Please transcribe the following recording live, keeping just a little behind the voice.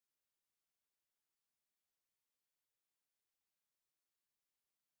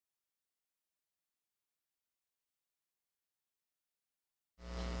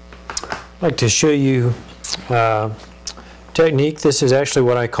I'd like to show you technique. This is actually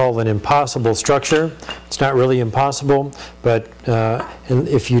what I call an impossible structure. It's not really impossible, but and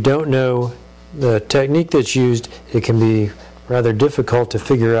if you don't know the technique that's used, it can be rather difficult to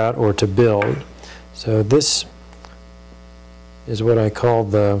figure out or to build. So this is what I call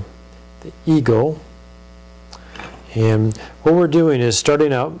the eagle. And what we're doing is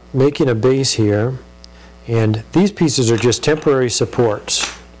starting out making a base here, and these pieces are just temporary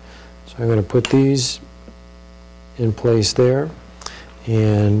supports. So I'm going to put these in place there,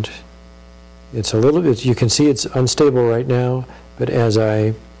 and it's a little bit, you can see it's unstable right now, but as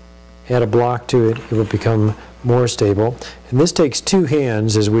I add a block to it, it will become more stable. And this takes two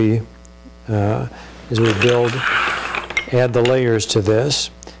hands as we build, add the layers to this.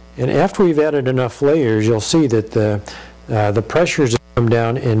 And after we've added enough layers, you'll see that the pressures come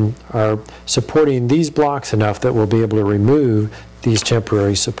down and are supporting these blocks enough that we'll be able to remove these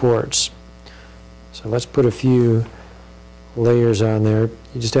temporary supports. So let's put a few layers on there.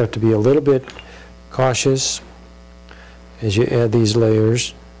 You just have to be a little bit cautious as you add these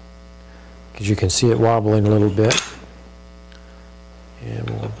layers, because you can see it wobbling a little bit. And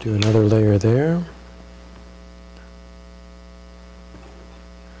we'll do another layer there.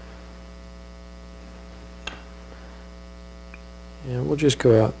 And we'll just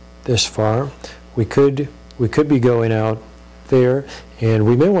go out this far. We could be going out there, and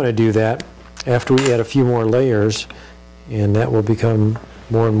we may want to do that after we add a few more layers, and that will become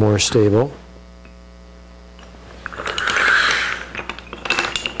more and more stable.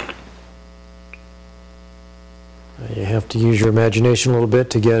 You have to use your imagination a little bit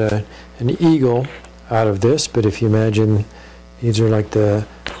to get an eagle out of this, but if you imagine these are like the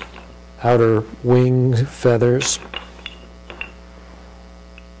outer wing feathers.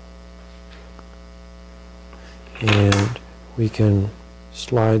 And we can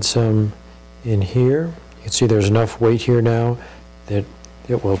slide some in here. You can see there's enough weight here now that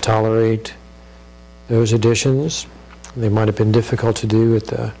it will tolerate those additions. They might have been difficult to do at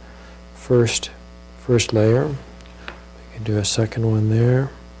the first layer. We can do a second one there.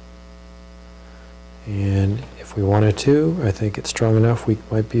 And if we wanted to, I think it's strong enough, we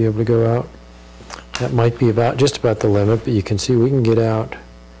might be able to go out. That might be just about the limit, but you can see we can get out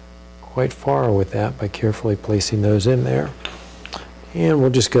quite far with that by carefully placing those in there. And we'll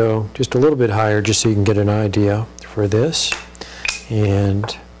just go just a little bit higher just so you can get an idea for this.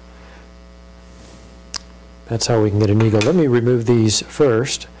 And that's how we can get an eagle. Let me remove these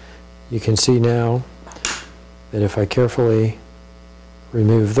first. You can see now that if I carefully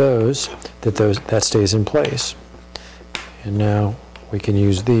remove those, that stays in place. And now we can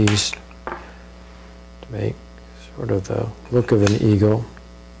use these to make sort of the look of an eagle.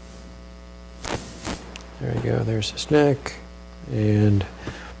 There you go, there's his neck, and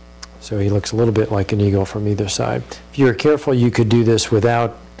so he looks a little bit like an eagle from either side. If you're careful, you could do this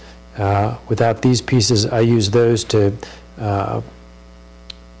without these pieces. I use those to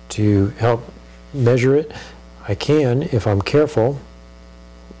help measure it. I can, if I'm careful,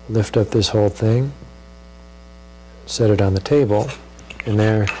 lift up this whole thing, set it on the table, and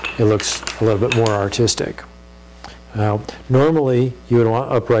there it looks a little bit more artistic. Now, normally you would want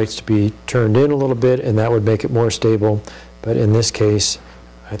uprights to be turned in a little bit, and that would make it more stable, but in this case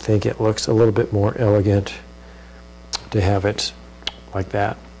I think it looks a little bit more elegant to have it like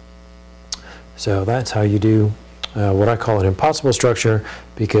that. So that's how you do what I call an impossible structure,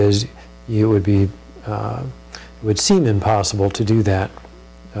 because it would seem impossible to do that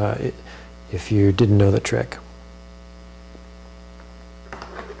if you didn't know the trick.